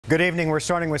Good evening. We're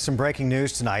starting with some breaking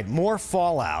news tonight. More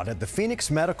fallout at the Phoenix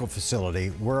Medical Facility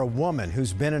where a woman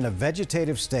who's been in a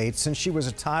vegetative state since she was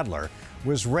a toddler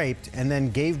was raped and then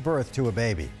gave birth to a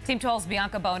baby. Team 12's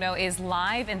Bianca Bono is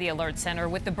live in the Alert Center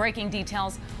with the breaking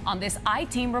details on this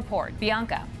I-Team report.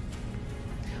 Bianca.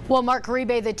 Well, Mark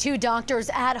Caribe, the two doctors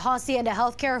at Hacienda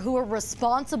Healthcare who are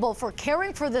responsible for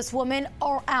caring for this woman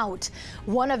are out.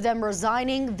 One of them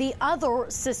resigning, the other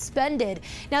suspended.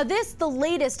 Now, this the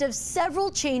latest of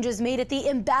several changes made at the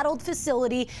embattled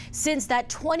facility since that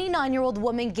 29-year-old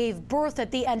woman gave birth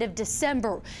at the end of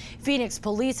December. Phoenix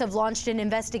police have launched an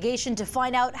investigation to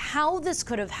find out how this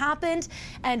could have happened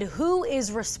and who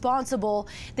is responsible.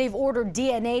 They've ordered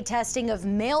DNA testing of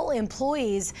male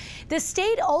employees. The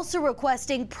state also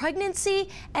requesting pregnancy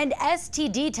and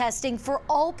STD testing for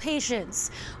all patients.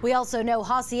 We also know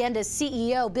Hacienda's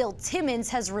CEO Bill Timmons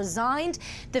has resigned.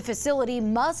 The facility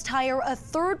must hire a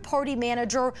third-party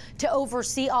manager to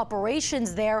oversee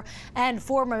operations there. And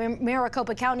former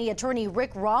Maricopa County Attorney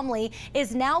Rick Romley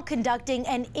is now conducting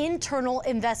an internal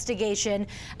investigation.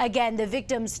 Again, the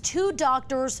victim's two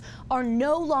doctors are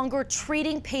no longer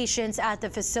treating patients at the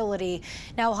facility.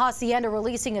 Now, Hacienda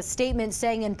releasing a statement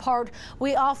saying, in part,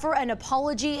 we offer an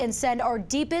apology and send our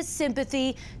deepest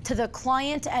sympathy to the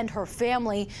client and her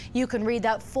family. You can read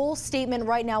that full statement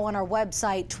right now on our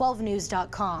website,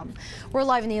 12news.com. We're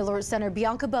live in the Alert Center.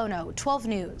 Bianca Bono, 12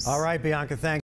 News. All right, Bianca, thanks.